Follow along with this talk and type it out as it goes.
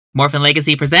Morphin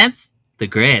Legacy presents The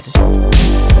Grid.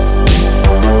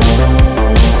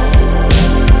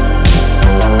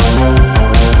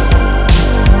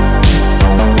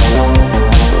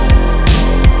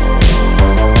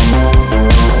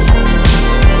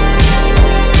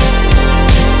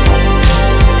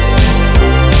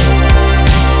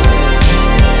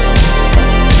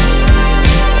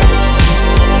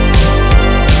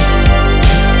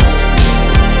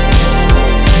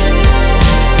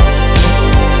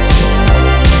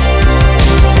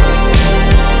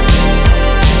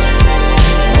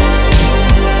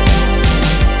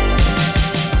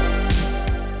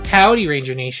 Howdy,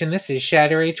 Ranger Nation. This is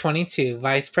Shadow22,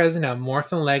 Vice President of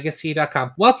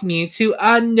MorphinLegacy.com. Welcome you to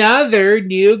another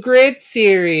new Grid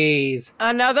series.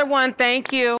 Another one,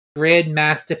 thank you. Grid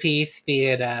Masterpiece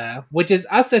Theater, which is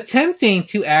us attempting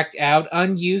to act out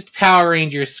unused Power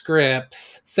Ranger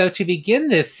scripts. So to begin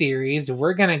this series,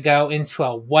 we're going to go into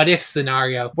a what-if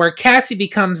scenario where Cassie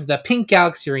becomes the Pink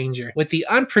Galaxy Ranger with the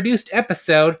unproduced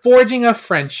episode Forging a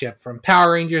Friendship from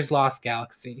Power Rangers Lost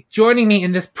Galaxy. Joining me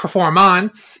in this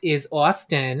performance is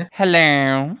Austin.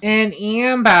 Hello. And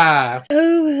Amber.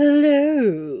 Oh,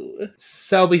 hello.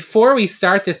 So before we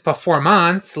start this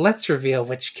performance, let's reveal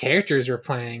which characters we're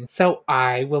playing. So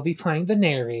I will be playing the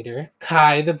narrator,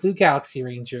 Kai the Blue Galaxy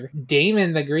Ranger,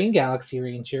 Damon the Green Galaxy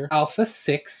Ranger, Alpha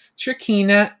 6,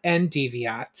 Trakina, and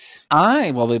Deviat. I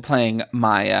will be playing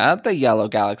Maya, the Yellow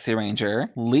Galaxy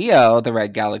Ranger, Leo, the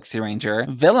Red Galaxy Ranger,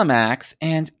 Villamax,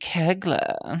 and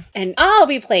Kegla. And I'll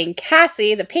be playing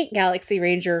Cassie, the Pink Galaxy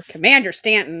Ranger, Commander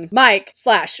Stanton, Mike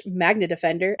 / Magna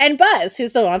Defender, and Buzz,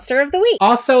 who's the Monster of the Week.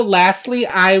 Also, lastly,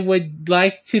 I would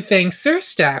like to thank Sir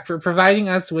Stack for providing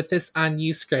us with this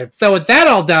unused script. So with that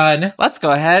all done, Let's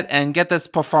go ahead and get this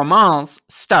performance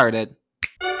started.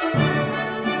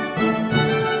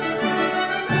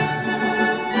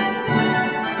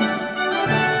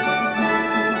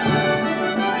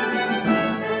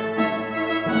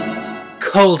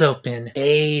 cold open,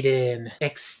 Aiden.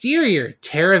 Exterior,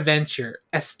 TerraVenture.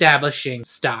 Establishing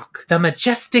stock. The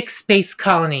majestic space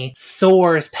colony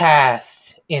soars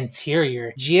past.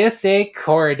 Interior, GSA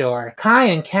corridor. Kai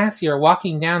and Cassie are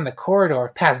walking down the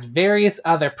corridor past various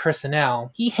other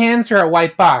personnel. He hands her a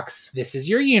white box. This is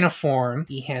your uniform.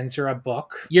 He hands her a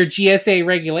book. Your GSA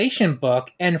regulation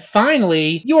book. And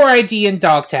finally, your ID and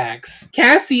dog tags.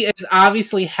 Cassie is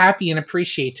obviously happy and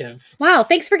appreciative. Wow,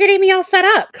 thanks for getting me all set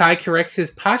up. Kai corrects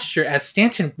his posture as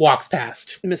Stanton walks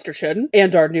past. Mr. Chudden,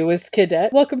 and our newest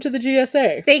cadet, welcome to the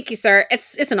GSA. Thank you, sir.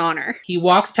 It's an honor. He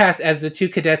walks past as the two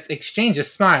cadets exchange a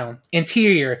smile.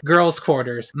 Interior, girls'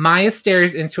 quarters. Maya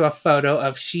stares into a photo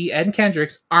of she and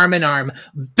Kendrix arm in arm,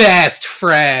 best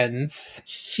friends.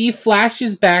 She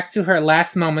flashes back to her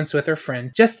last moments with her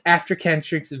friend, just after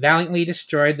Kendrix valiantly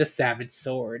destroyed the Savage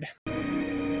Sword.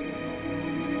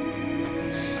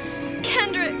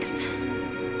 Kendrix!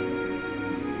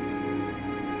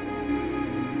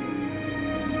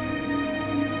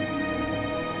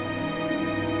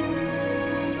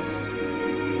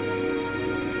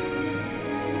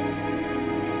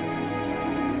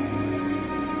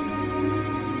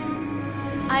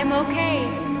 I'm okay.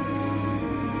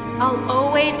 I'll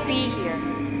always be here.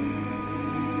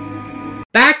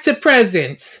 Back to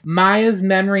present. Maya's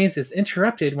memories is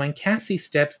interrupted when Cassie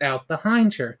steps out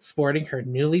behind her, sporting her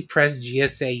newly pressed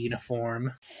GSA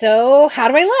uniform. So, how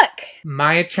do I look?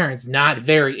 Maya turns, not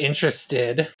very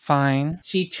interested. Fine.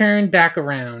 She turned back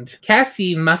around.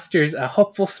 Cassie musters a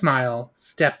hopeful smile,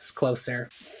 steps closer.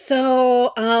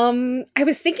 So, I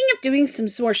was thinking of doing some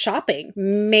more shopping.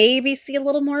 Maybe see a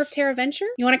little more of TerraVenture?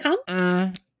 You want to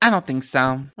come? I don't think so.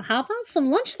 Well, how about some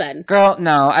lunch then? Girl,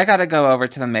 no, I gotta go over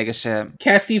to the megaship.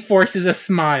 Cassie forces a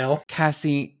smile.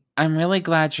 Cassie, I'm really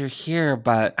glad you're here,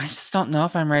 but I just don't know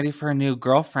if I'm ready for a new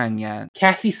girlfriend yet.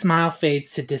 Cassie's smile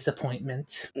fades to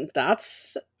disappointment.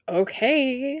 That's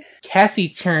okay. Cassie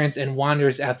turns and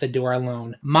wanders out the door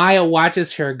alone. Maya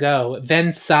watches her go,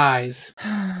 then sighs.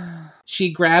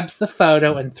 She grabs the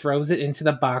photo and throws it into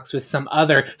the box with some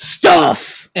other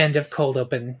stuff! End of cold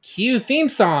open. Cue theme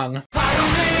song.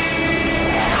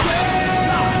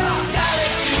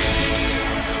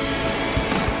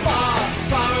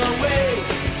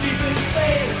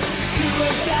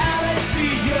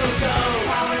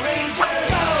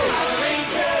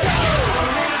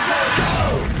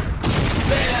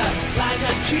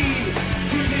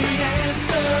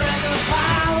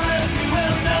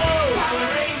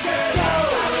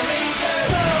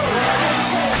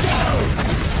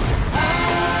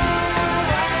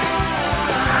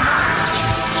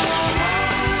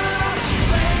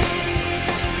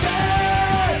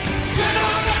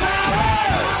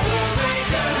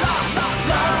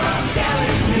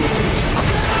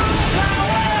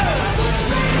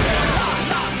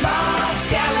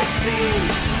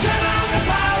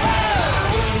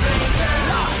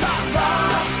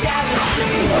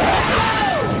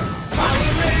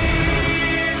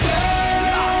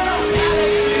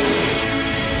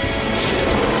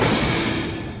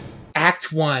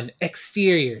 Act 1,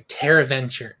 Exterior,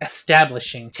 Terraventure,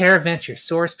 Establishing. Terraventure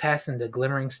soars past into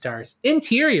glimmering stars.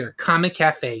 Interior, Comic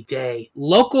Cafe, day.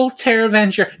 Local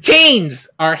Terraventure teens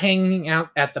are hanging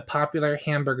out at the popular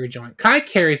hamburger joint. Kai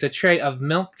carries a tray of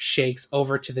milkshakes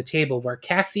over to the table where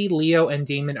Cassie, Leo, and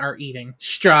Damon are eating.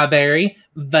 Strawberry,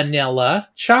 vanilla,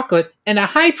 chocolate, and a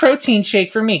high-protein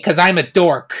shake for me, because I'm a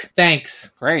dork. Thanks.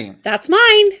 Great. That's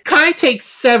mine. Kai takes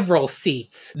several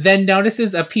seats, then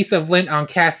notices a piece of lint on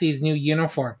Cassie's new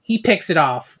uniform. He picks it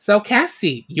off. So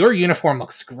Cassie, your uniform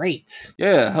looks great.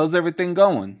 Yeah, how's everything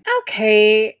going?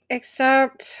 Okay,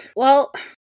 except, well,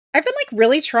 I've been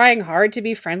really trying hard to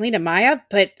be friendly to Maya,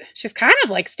 but she's kind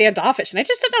of standoffish, and I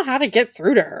just don't know how to get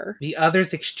through to her. The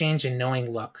others exchange a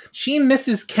knowing look. She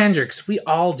misses Kendricks, we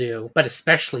all do, but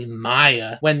especially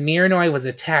Maya. When Miranoi was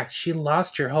attacked, she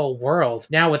lost her whole world.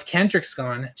 Now with Kendricks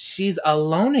gone, she's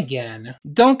alone again.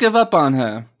 Don't give up on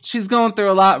her. She's going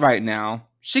through a lot right now.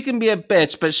 She can be a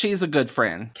bitch, but she's a good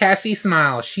friend. Cassie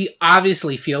smiles. She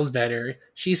obviously feels better.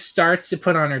 She starts to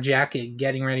put on her jacket,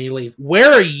 getting ready to leave.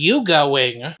 Where are you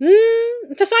going?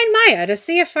 To find Maya, to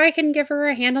see if I can give her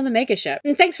a hand on the mega ship.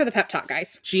 And thanks for the pep talk,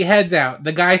 guys. She heads out.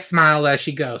 The guys smile as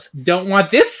she goes. Don't want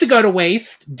this to go to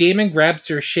waste. Damon grabs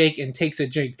her shake and takes a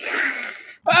drink.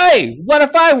 Hey, what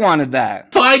if I wanted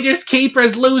that? Finders,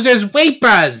 keepers, losers,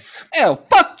 vapors! Ew,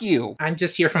 fuck you! I'm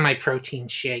just here for my protein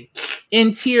shake.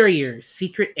 Interior,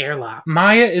 secret airlock.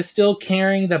 Maya is still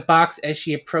carrying the box as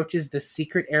she approaches the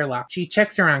secret airlock. She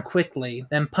checks around quickly,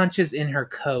 then punches in her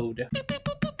code.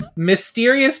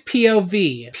 Mysterious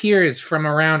POV appears from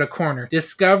around a corner.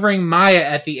 Discovering Maya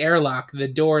at the airlock, the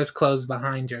door is closed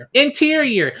behind her.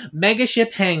 Interior,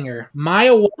 megaship hangar.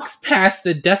 Maya walks past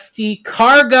the dusty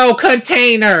cargo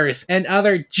containers and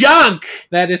other junk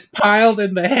that is piled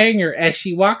in the hangar as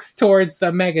she walks towards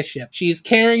the megaship. She's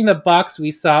carrying the box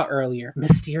we saw earlier.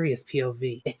 Mysterious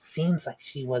POV. It seems like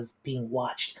she was being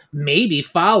watched, maybe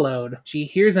followed. She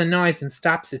hears a noise and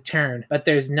stops to turn, but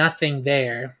there's nothing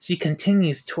there. She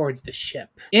continues towards the ship.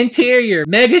 Interior,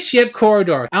 megaship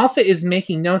corridor. Alpha is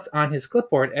making notes on his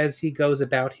clipboard as he goes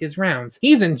about his rounds.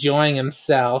 He's enjoying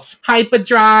himself.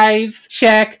 Hyperdrives,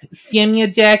 check.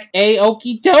 Simia deck,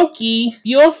 okie dokie.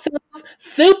 Fuel cells,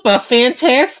 super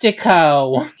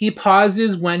fantastico. He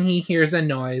pauses when he hears a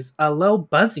noise, a low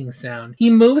buzzing sound. He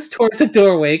moves towards the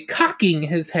doorway, cocking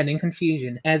his head in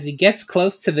confusion. As he gets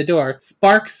close to the door,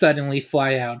 sparks suddenly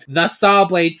fly out. The saw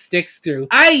blade sticks through.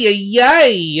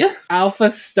 Ay-ay-ay!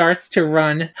 Alpha starts to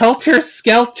run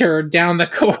helter-skelter down the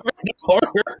corridor.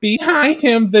 Behind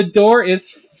him, the door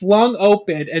is flung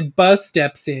open and Buzz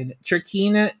steps in.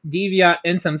 Trakina, Deviat,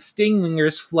 and some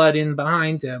Stingwingers flood in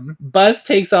behind him. Buzz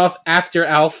takes off after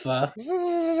Alpha.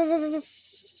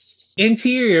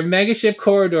 Interior, megaship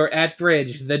corridor at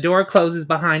bridge. The door closes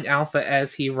behind Alpha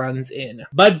as he runs in.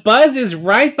 But Buzz is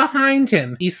right behind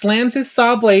him. He slams his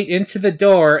saw blade into the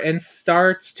door and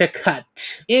starts to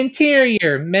cut.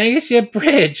 Interior, megaship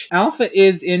bridge. Alpha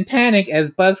is in panic as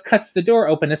Buzz cuts the door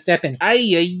open to step in.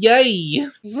 Ay-ay-ay!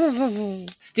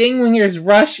 Stingwingers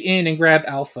rush in and grab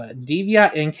Alpha.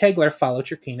 Deviat and Kegler follow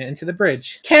Trakina into the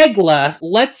bridge. Kegler,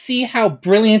 let's see how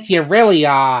brilliant you really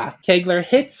are. Kegler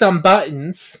hits some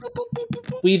buttons.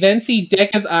 We then see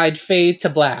Dekka's eye fade to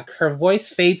black. Her voice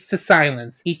fades to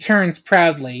silence. He turns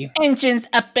proudly. Engines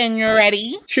up and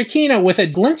ready. Trakina with a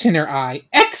glint in her eye.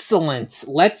 Excellent!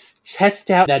 Let's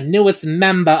test out the newest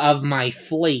member of my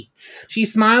fleet. She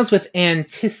smiles with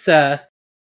anticipation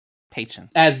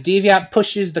as Deviat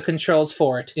pushes the controls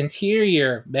for it.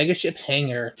 Interior, megaship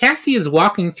hangar. Cassie is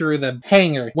walking through the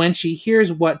hangar when she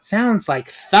hears what sounds like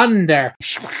thunder.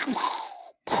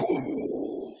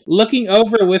 Looking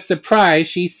over with surprise,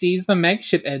 she sees the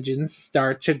megaship engines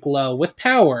start to glow with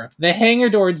power. The hangar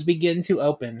doors begin to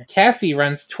open. Cassie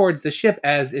runs towards the ship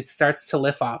as it starts to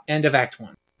lift off. End of Act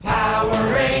 1.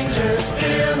 Power Rangers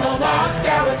in the Lost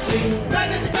Galaxy.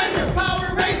 Magna Defender,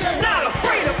 Power Ranger. Not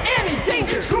afraid of any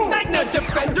dangers. Magna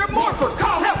Defender, Morpher,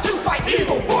 call help to fight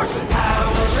evil forces.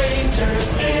 Power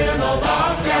Rangers in the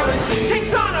Lost Galaxy.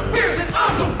 Takes on a fierce and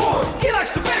awesome form.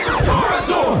 Deluxe Defender,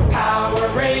 Torazor. Power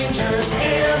Rangers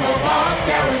in the Lost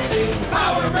Galaxy.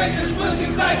 Power Rangers will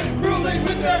unite, ruling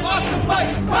with their awesome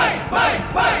might.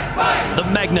 Fight. The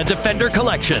Magna Defender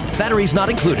Collection. Batteries not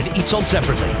included, each sold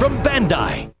separately. From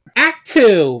Bandai. Act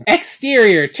 2.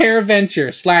 Exterior,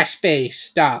 Terraventure / space.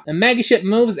 Stop. The megaship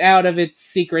moves out of its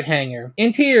secret hangar.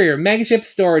 Interior, megaship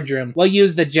storage room. We'll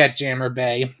use the jet jammer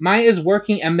bay. Maya is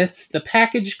working amidst the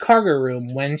packaged cargo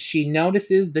room when she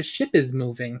notices the ship is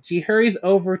moving. She hurries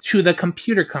over to the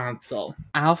computer console.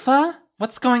 Alpha?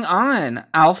 What's going on?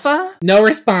 Alpha? No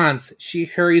response. She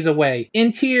hurries away.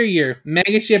 Interior,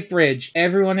 megaship bridge.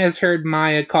 Everyone has heard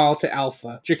Maya call to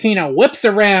Alpha. Trakina whips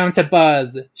around to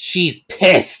Buzz. She's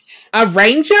pissed. A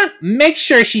ranger? Make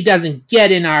sure she doesn't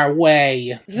get in our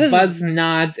way. Buzz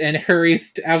nods and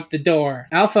hurries out the door.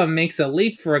 Alpha makes a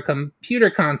leap for a computer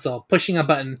console, pushing a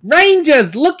button.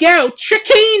 Rangers, look out!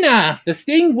 Trakina! The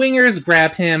Sting Wingers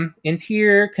grab him.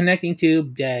 Interior connecting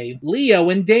tube day. Leo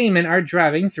and Damon are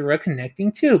driving through a connecting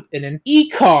tube in an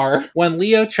E-car when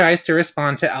Leo tries to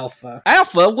respond to Alpha.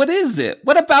 Alpha, what is it?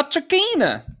 What about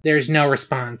Trakina? There's no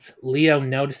response. Leo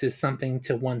notices something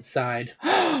to one side.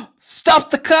 Stop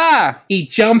the car! He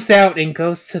jumps out and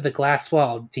goes to the glass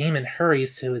wall. Damon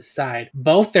hurries to his side.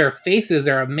 Both their faces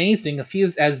are amazing,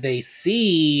 confused as they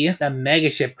see the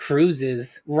megaship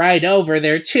cruises right over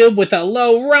their tube with a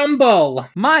low rumble.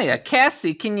 Maya,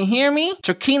 Cassie, can you hear me?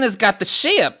 Trakina's got the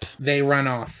ship. They run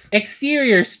off.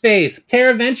 Exterior space.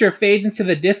 TerraVenture fades into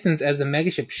the distance as the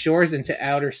megaship soars into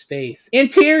outer space.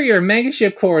 Interior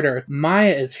megaship corridor.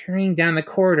 Maya is hurrying down the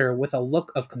corridor with a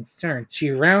look of concern. She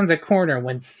rounds a corner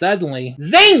when suddenly,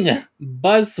 zing!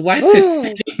 Buzz swipes his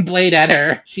spinning blade at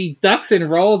her. She ducks and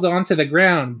rolls onto the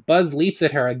ground. Buzz leaps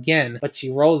at her again, but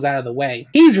she rolls out of the way.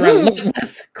 He's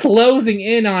relentless, closing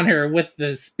in on her with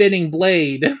the spinning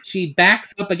blade. She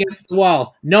backs up against the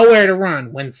wall, nowhere to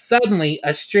run, when suddenly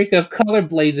a streak of color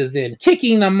blazes in,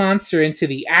 kicking the monster into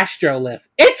the astrolift.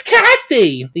 It's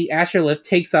Cassie! The astrolift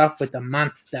takes off with the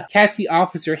monster. Cassie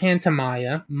offers her hand to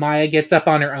Maya. Maya gets up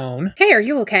on her own. Hey, are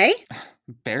you okay?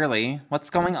 Barely. What's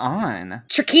going on?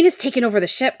 Trakina's taking over the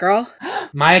ship, girl.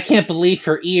 Maya can't believe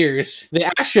her ears.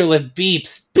 The astrolift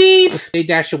beeps. Beep! They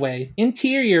dash away.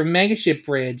 Interior megaship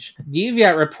bridge.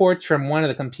 Deviat reports from one of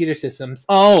the computer systems.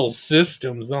 All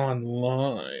systems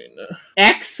online.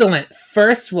 Excellent!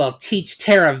 First we'll teach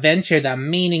TerraVenture the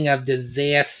meaning of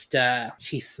disaster.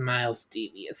 She smiles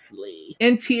deviously.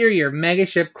 Interior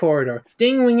megaship corridor.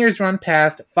 Stingwingers run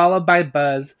past, followed by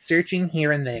Buzz, searching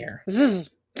here and there.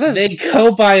 They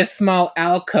go by a small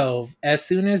alcove. As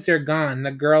soon as they're gone,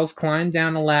 the girls climb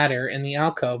down a ladder in the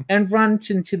alcove and run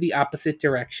into the opposite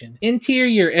direction.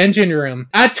 Interior engine room.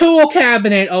 A tool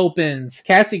cabinet opens.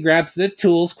 Cassie grabs the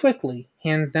tools quickly,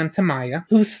 hands them to Maya,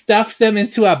 who stuffs them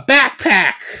into a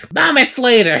backpack. Moments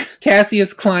later, Cassie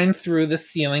has climbed through the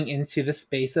ceiling into the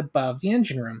space above the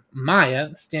engine room.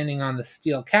 Maya, standing on the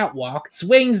steel catwalk,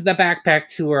 swings the backpack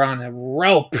to her on a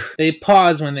rope. They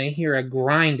pause when they hear a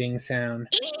grinding sound.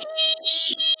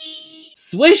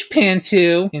 Swish pan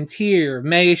to interior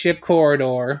megaship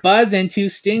corridor. Buzz and two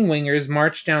Stingwingers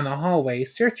march down the hallway,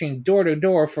 searching door to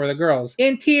door for the girls.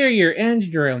 Interior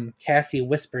engine room. Cassie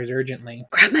whispers urgently.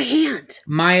 Grab my hand.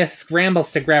 Maya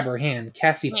scrambles to grab her hand.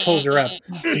 Cassie pulls her up,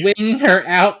 swinging her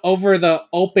out over the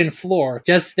open floor.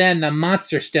 Just then, the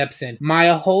monster steps in.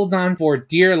 Maya holds on for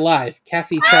dear life.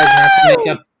 Cassie tries not to make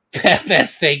up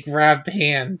as they grab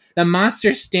hands. The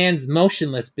monster stands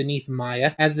motionless beneath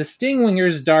Maya as the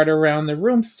Stingwingers dart around the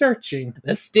room searching.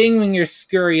 The Stingwingers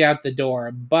scurry out the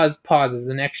door. Buzz pauses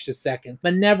an extra second,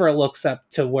 but never looks up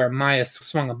to where Maya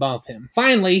swung above him.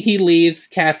 Finally, he leaves.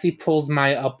 Cassie pulls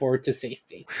Maya upward to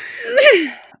safety.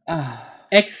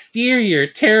 Exterior,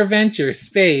 TerraVenture,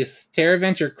 space.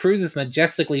 TerraVenture cruises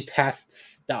majestically past the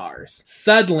stars.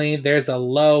 Suddenly, there's a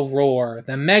low roar.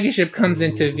 The megaship comes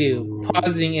into view,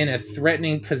 pausing in a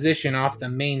threatening position off the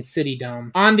main city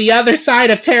dome. On the other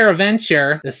side of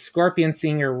TerraVenture, the Scorpion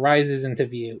Stinger rises into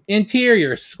view.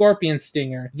 Interior, Scorpion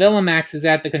Stinger. Villamax is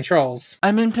at the controls.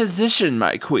 I'm in position,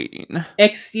 my queen.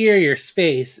 Exterior,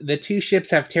 space. The two ships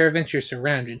have TerraVenture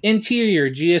surrounded. Interior,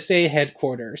 GSA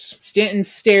headquarters. Stanton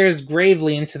stares gravely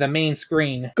into the main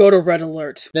screen. Go to red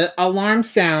alert. The alarm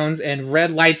sounds and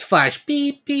red lights flash.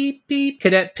 Beep, beep, beep.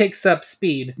 Cadet picks up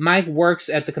speed. Mike works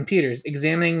at the computers,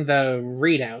 examining the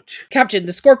readout. Captain,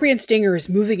 the Scorpion Stinger is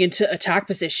moving into attack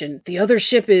position. The other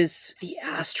ship is the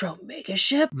Astro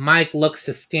Megaship? Mike looks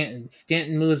to Stanton.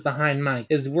 Stanton moves behind Mike.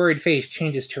 His worried face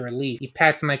changes to relief. He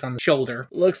pats Mike on the shoulder.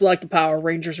 Looks like the Power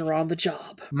Rangers are on the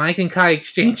job. Mike and Kai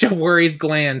exchange a worried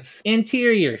glance.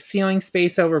 Interior, ceiling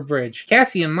space over bridge.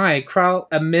 Cassie and Mike crawl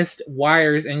amidst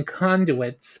wires and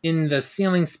conduits in the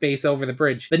ceiling space over the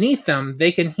bridge. Beneath them,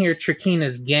 they can hear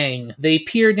Trakina's gang. They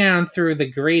peer down through the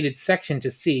grated section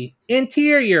to see.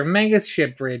 Interior,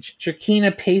 megaship bridge.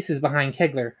 Trakina paces behind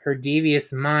Kegler. Her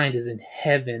devious mind is in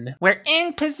heaven. We're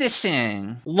in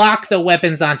position. Lock the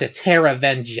weapons onto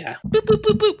TerraVenture. Boop, boop,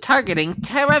 boop, boop. Targeting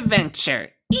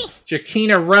TerraVenture.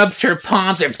 Drakina rubs her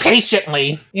palms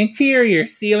impatiently. Interior,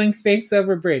 ceiling space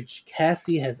over bridge.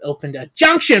 Cassie has opened a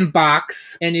junction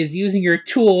box and is using her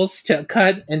tools to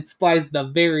cut and splice the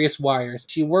various wires.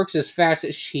 She works as fast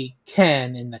as she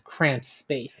can in the cramped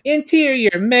space.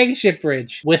 Interior, megaship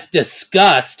bridge. With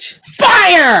disgust.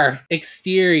 Fire!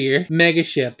 Exterior,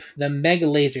 megaship. The mega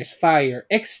lasers fire.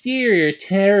 Exterior,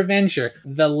 Terravenger.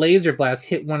 The laser blast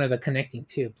hit one of the connecting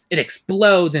tubes. It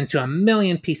explodes into a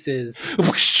million pieces.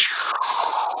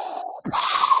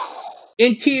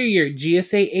 Interior,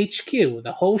 GSA HQ.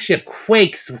 The whole ship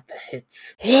quakes with the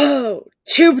hits. Whoa!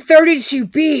 Tube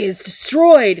 32B is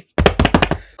destroyed!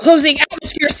 Closing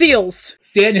atmosphere seals!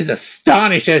 Stan is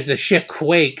astonished as the ship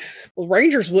quakes. Well,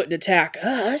 Rangers wouldn't attack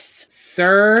us.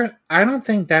 Sir, I don't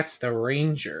think that's the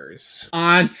Rangers.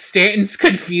 On Stanton's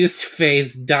confused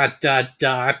face, ... Interior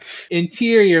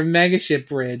megaship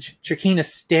bridge. Drakina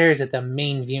stares at the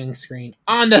main viewing screen.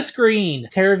 On the screen!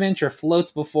 Terraventure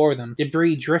floats before them,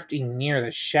 debris drifting near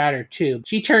the shattered tube.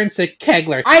 She turns to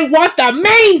Kegler. I want the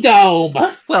main dome!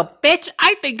 Well, bitch,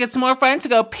 I think it's more fun to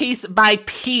go piece by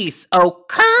piece,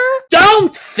 okay?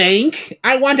 Don't think!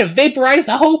 I want to vaporize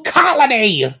the whole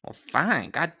colony! Well,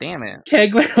 fine. God damn it.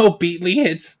 Kegler obediently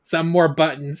hits some more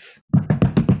buttons.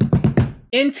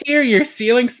 Interior,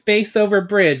 ceiling space over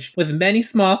bridge. With many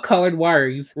small colored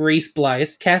wires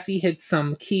re-spliced, Cassie hits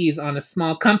some keys on a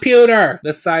small computer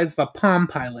the size of a Palm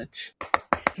Pilot.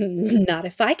 Not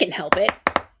if I can help it.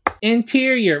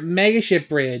 Interior, megaship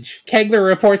bridge. Kegler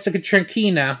reports to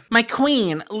Drakina. My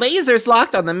queen, lasers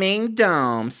locked on the main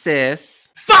dome, sis.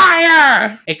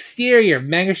 Fire! Exterior,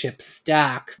 megaship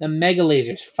stock. The mega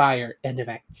lasers fire. End of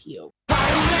Act 2.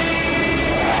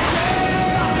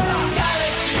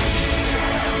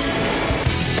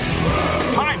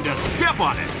 Time to step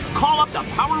on it! Call up the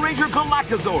Power Ranger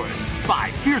Galactazords!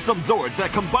 5 fearsome Zords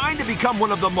that combine to become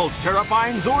one of the most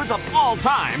terrifying Zords of all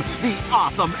time, the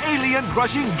awesome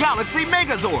alien-crushing Galaxy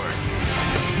Megazord!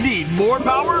 Need more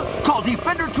power? Call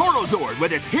Defender Toro Zord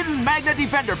with its hidden Magna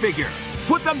Defender figure.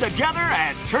 Put them together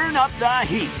and turn up the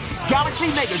heat. Galaxy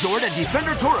Megazord and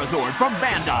Defender Toro Zord from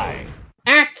Bandai.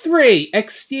 Act 3,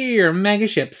 exterior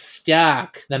megaship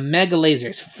stock. The mega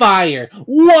lasers fire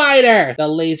wider. The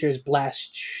lasers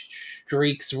blast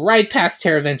streaks right past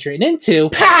Terraventure and into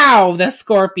POW! The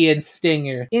Scorpion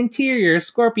Stinger. Interior,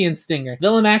 Scorpion Stinger.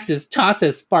 Villamax's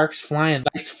tosses sparks flying,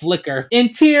 lights flicker.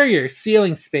 Interior,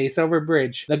 ceiling space over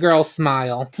bridge. The girls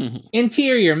smile.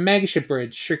 Interior, megaship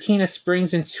bridge. Drakina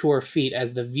springs into her feet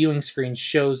as the viewing screen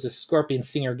shows the Scorpion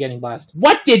Stinger getting blasted.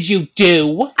 What did you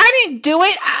do? I didn't do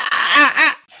it.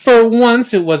 For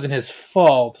once, it wasn't his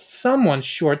fault. Someone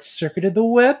short-circuited the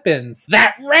weapons.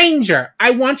 That Ranger! I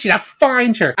want you to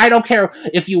find her. I don't care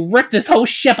if you rip this whole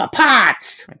ship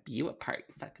apart. Rip you apart,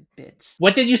 you fucking bitch.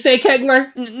 What did you say,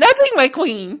 Kegler? Nothing, my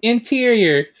queen.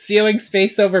 Interior, ceiling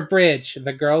space over bridge.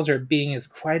 The girls are being as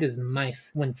quiet as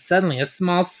mice when suddenly a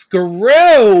small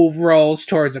screw rolls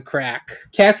towards a crack.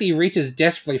 Cassie reaches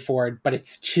desperately for it, but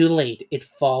it's too late. It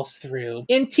falls through.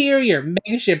 Interior,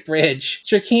 megaship bridge.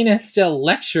 Drakina is still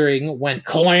lecturing when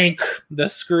clank, the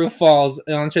screw falls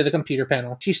onto the computer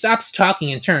panel. She stops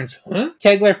talking and turns. Huh?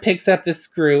 Kegler picks up the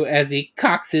screw as he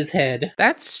cocks his head.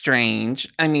 That's strange.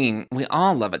 I mean, we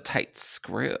all love a tight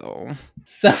screw.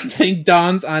 Something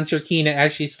dawns on Drakina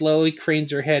as she slowly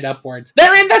cranes her head upwards.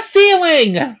 They're in the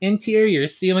ceiling! Interior,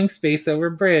 ceiling space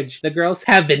over bridge. The girls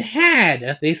have been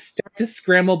had. They start to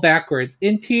scramble backwards.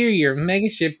 Interior,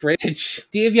 megaship bridge.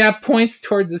 Deviat points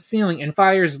towards the ceiling and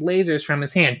fires lasers from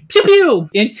his hand. Pew pew!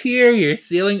 Interior,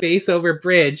 ceiling space over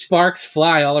bridge. Sparks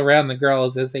fly all around the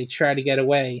girls as they try to get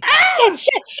away.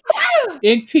 Shit!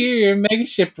 Interior,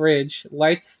 megaship bridge.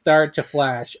 Lights start to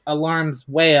flash. Alarms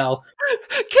wail.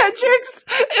 Kendricks,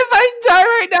 if I die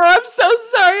right now, I'm so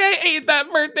sorry I ate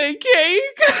that birthday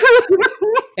cake.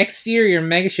 Exterior,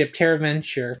 megaship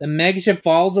Terraventure. The megaship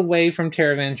falls away from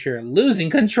Terraventure, losing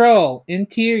control.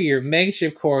 Interior,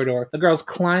 megaship corridor. The girls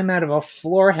climb out of a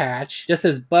floor hatch just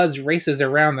as Buzz races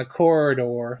around the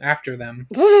corridor after them.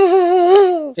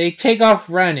 They take off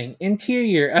running.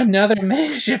 Interior, another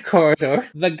megaship corridor.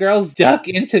 The girls duck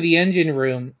into the engine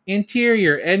room.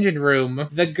 Interior, engine room.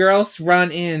 The girls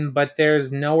run in, but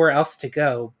there's nowhere else to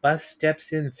go. Buzz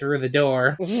steps in through the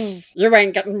door. You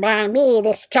ain't getting by me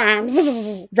this time.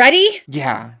 Ready?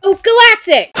 Yeah. Oh,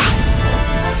 Galactic!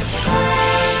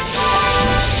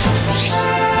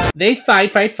 They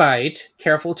fight,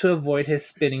 careful to avoid his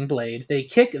spinning blade. They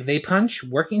kick, they punch,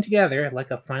 working together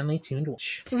like a finely tuned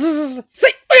witch.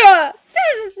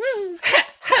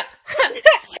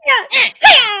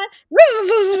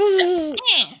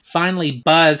 Finally,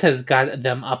 Buzz has got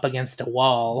them up against a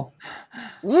wall.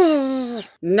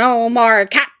 No more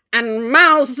cat and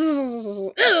mouse.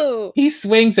 Ew. He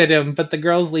swings at him, but the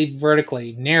girls leap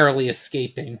vertically, narrowly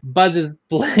escaping. Buzz's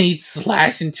blades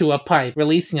slash into a pipe,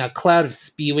 releasing a cloud of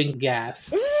spewing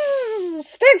gas.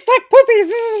 Stinks like poopy.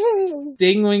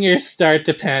 Stingwingers start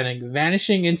to panic,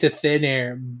 vanishing into thin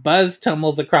air. Buzz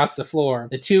tumbles across the floor.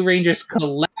 The two rangers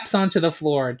collapse onto the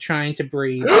floor, trying to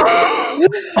breathe.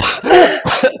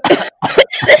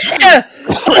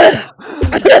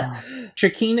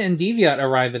 Trakina and Deviat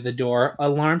arrive at the door,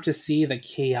 alarmed to see the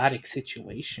chaotic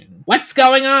situation. What's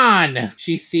going on?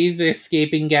 She sees the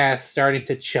escaping gas starting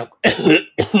to choke.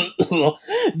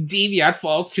 Deviat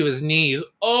falls to his knees.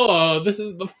 Oh, this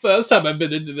is the first time I've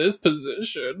been into this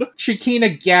position.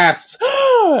 Trakina gasps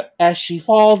as she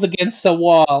falls against the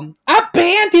wall.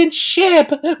 Abandoned ship!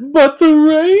 But the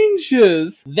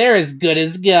Rangers! They're as good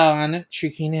as gone.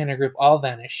 Trakina and her group all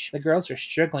vanish. The girls are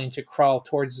struggling to crawl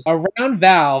towards a round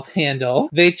valve handle.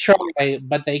 They try,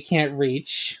 but they can't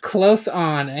reach. Close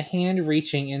on, a hand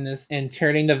reaching in this and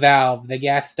turning the valve. The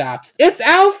gas stops. It's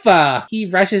Alpha! He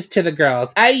rushes to the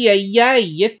girls. Ay,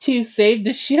 you two saved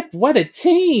the ship. What a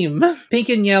team! Pink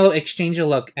and Yellow exchange a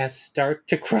look as start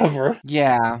to cover.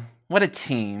 Yeah, what a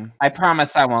team. I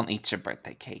promise I won't eat your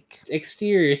birthday cake.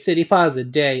 Exterior City Plaza,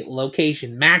 day,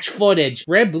 location, match footage.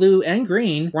 Red, blue, and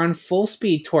green run full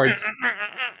speed towards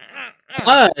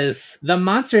Buzz. The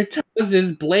monster tosses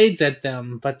his blades at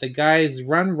them, but the guys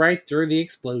run right through the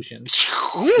explosion.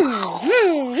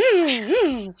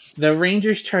 The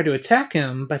Rangers try to attack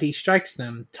him, but he strikes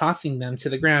them, tossing them to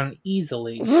the ground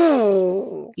easily.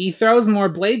 He throws more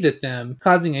blades at them,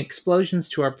 causing explosions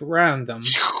to up around them.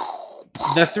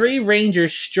 The three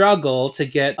Rangers struggle to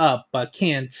get up, but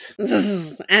can't.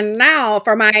 And now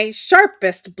for my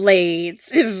sharpest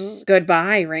blades.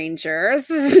 Goodbye,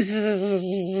 Rangers.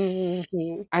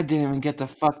 I didn't even get to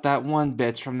fuck that one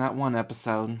bitch from that one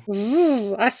episode.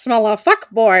 I smell a fuck,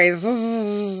 boys.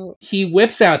 He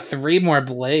whips out 3 more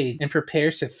blades and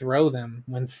prepares to throw them,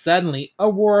 when suddenly a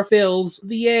roar fills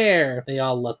the air. They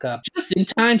all look up, just in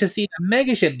time to see the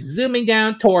megaship zooming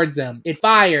down towards them. It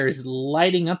fires,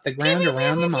 lighting up the ground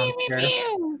around the monster,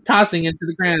 tossing it to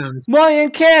the ground. Molly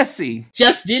and Cassie!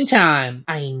 Just in time.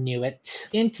 I knew it.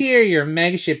 Interior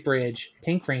megaship bridge.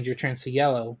 Pink Ranger turns to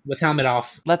Yellow, with helmet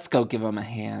off. Let's go give him a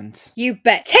hand. You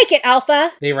bet. Take it,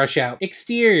 Alpha. They rush out.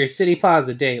 Exterior City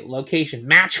Plaza, date, location,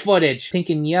 match footage.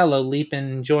 Pink and Yellow leap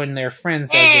and join their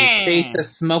friends as they face the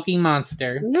smoking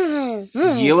monster.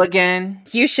 You again?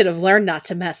 You should have learned not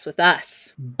to mess with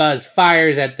us. Buzz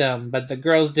fires at them, but the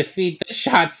girls defeat the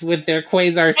shots with their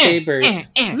quasar sabers.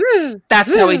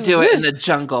 That's how we do it in the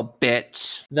jungle,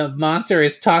 bitch. The monster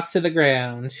is tossed to the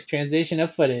ground. Transition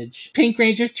of footage. Pink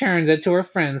Ranger turns to her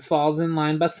friends, falls in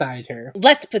line beside her.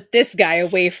 Let's put this guy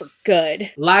away for good.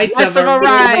 Lights Lights of of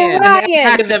Orion! Orion,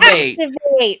 Activate!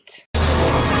 Activate!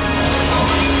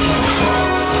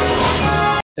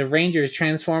 The Rangers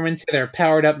transform into their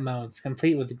powered-up modes,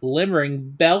 complete with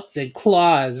glimmering belts and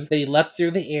claws. They leap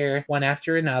through the air, one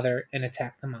after another, and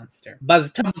attack the monster.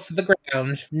 Buzz tumbles to the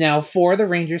ground. Now 4 of the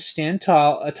Rangers stand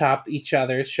tall atop each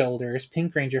other's shoulders.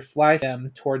 Pink Ranger flies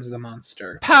them towards the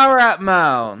monster. Power up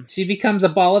mode! She becomes a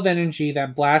ball of energy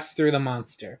that blasts through the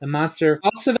monster. The monster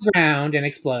falls to the ground and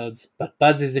explodes, but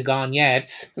Buzz isn't gone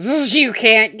yet. You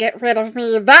can't get rid of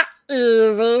me that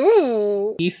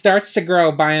easy. He starts to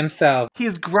grow by himself.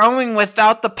 He's growing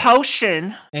without the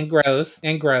potion. And grows,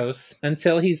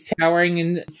 until he's towering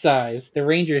in size. The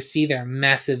Rangers see their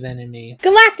massive enemy.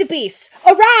 Galactabeast,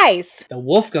 arise! The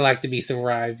Wolf Galactabeasts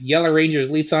arrive. Yellow Rangers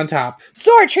leaps on top.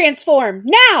 Sword transform,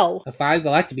 now! The 5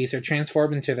 Galactabeasts are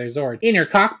transformed into their Zord. Inner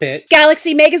cockpit.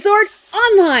 Galaxy Megazord,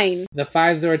 online! The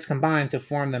 5 Zords combine to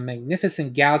form the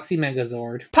magnificent Galaxy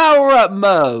Megazord. Power up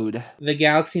mode. The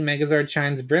Galaxy Megazord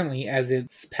shines brilliantly as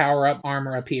its power-up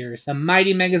armor appears. The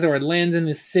mighty Megazord lands in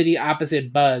the city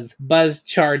opposite Buzz. Buzz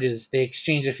charges. They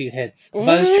exchange a few hits.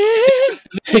 Buzz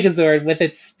the Megazord with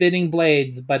its spinning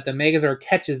blades, but the Megazord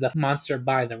catches the monster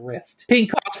by the wrist.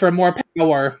 Pink calls for more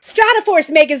power.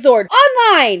 Stratoforce Megazord,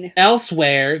 online!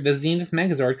 Elsewhere, the Zenith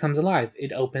Megazord comes alive.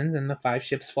 It opens and the 5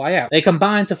 ships fly out. They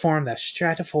combine to form the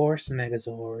Stratoforce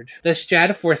Megazord. The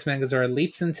Stratoforce Megazord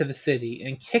leaps into the city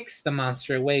and kicks the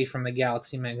monster away from the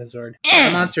Galaxy Megazord.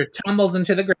 The monster tumbles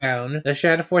into the ground. The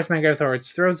Stratoforce Megazord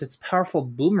throws its powerful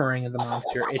boomerang at the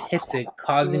monster. It hits it,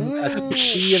 causing a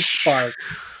sea of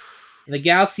sparks. The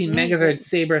Galaxy Megazord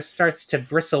Saber starts to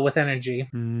bristle with energy.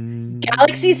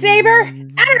 Galaxy Saber,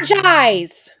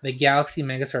 energize! The Galaxy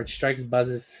Megazord strikes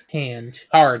Buzz's hand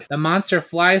hard. The monster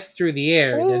flies through the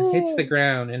air, then hits the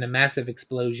ground in a massive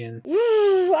explosion.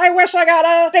 I wish I got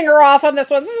a stinger off on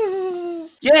this one.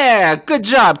 Yeah, good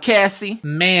job, Cassie.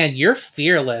 Man, you're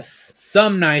fearless.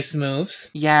 Some nice moves.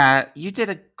 Yeah, you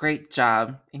did a great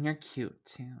job, and you're cute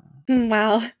too.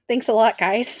 Wow. Thanks a lot,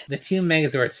 guys. The two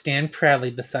Megazords stand proudly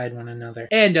beside one another.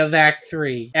 End of Act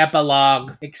 3.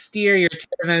 Epilogue. Exterior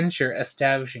Terraventure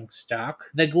establishing stock.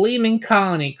 The gleaming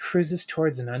colony cruises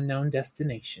towards an unknown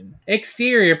destination.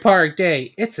 Exterior Park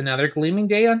Day. It's another gleaming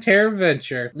day on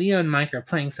Terraventure. Leo and Mike are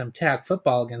playing some tag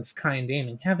football against Kai and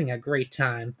Damon, having a great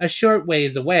time. A short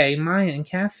ways away, Maya and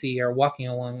Cassie are walking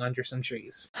along under some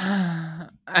trees.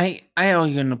 I owe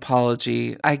you an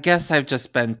apology. I guess I've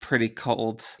just been pretty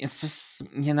cold. It's just,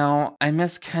 I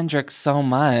miss Kendrick so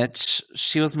much.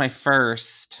 She was my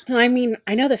first. I mean,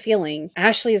 I know the feeling.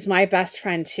 Ashley is my best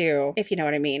friend too, if you know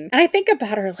what I mean. And I think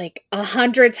about her like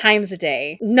 100 times a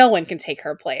day. No one can take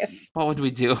her place. What would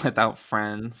we do without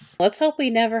friends? Let's hope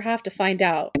we never have to find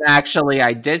out. And actually,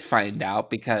 I did find out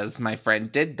because my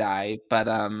friend did die, but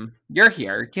you're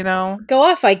here, Go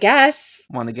off, I guess.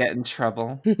 Want to get in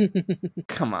trouble?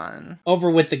 Come on. Over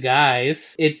with the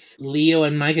guys. It's Leo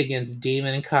and Mike against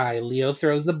Damon and Kai. Leo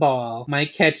throws the ball.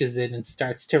 Mike catches it and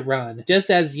starts to run. Just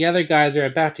as the other guys are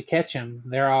about to catch him,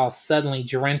 they're all suddenly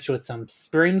drenched with some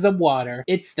streams of water.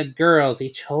 It's the girls,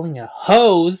 each holding a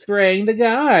hose, spraying the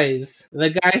guys.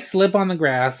 The guys slip on the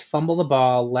grass, fumble the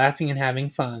ball, laughing and having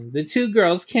fun. The two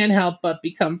girls can't help but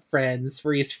become friends.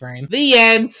 Freeze frame. The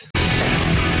end!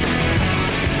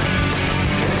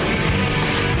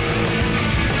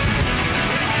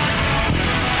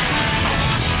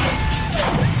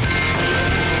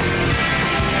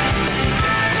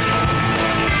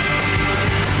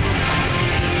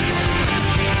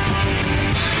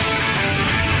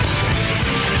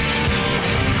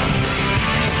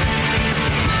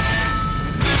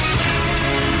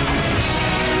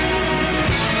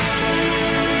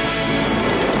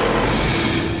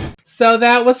 So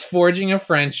that was Forging a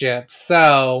Friendship.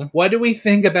 So, what do we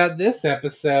think about this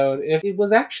episode if it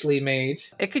was actually made?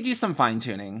 It could use some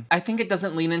fine-tuning. I think it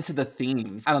doesn't lean into the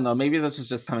themes. I don't know, maybe this was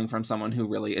just coming from someone who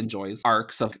really enjoys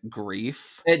arcs of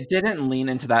grief. It didn't lean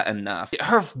into that enough.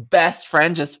 Her best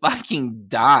friend just fucking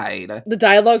died. The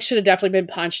dialogue should have definitely been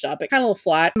punched up. It kind of looked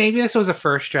flat. Maybe this was a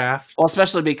first draft. Well,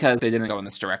 especially because they didn't go in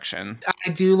this direction.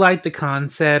 I do like the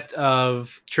concept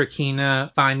of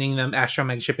Trakina finding the Astro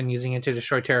Megaship and using it to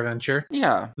destroy Terraventure.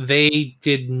 Yeah. They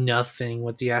did nothing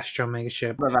with the Astro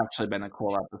Megaship. Would have actually been a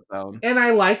cool episode. And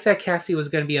I like that Cassie was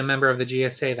going to be a member of the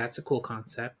GSA. That's a cool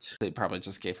concept. They probably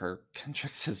just gave her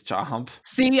Kendrick's job.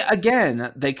 See,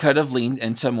 again, they could have leaned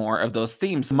into more of those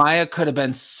themes. Maya could have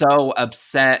been so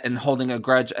upset and holding a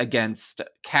grudge against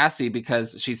Cassie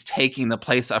because she's taking the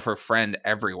place of her friend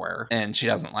everywhere. And she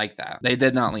doesn't like that. They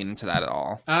did not lean into that at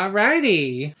all.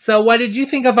 Alrighty. So what did you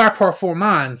think of our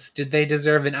performance? Did they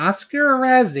deserve an Oscar or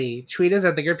Razzie? Tweet us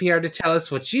at the Grid PR to tell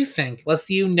us what you think. We'll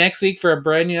see you next week for a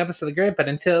brand new episode of The Grid. But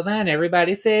until then,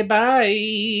 everybody say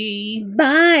bye.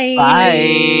 Bye.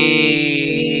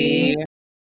 Bye.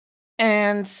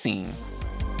 And scene.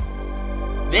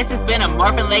 This has been a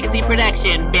Morphin Legacy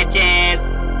production,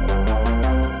 bitches!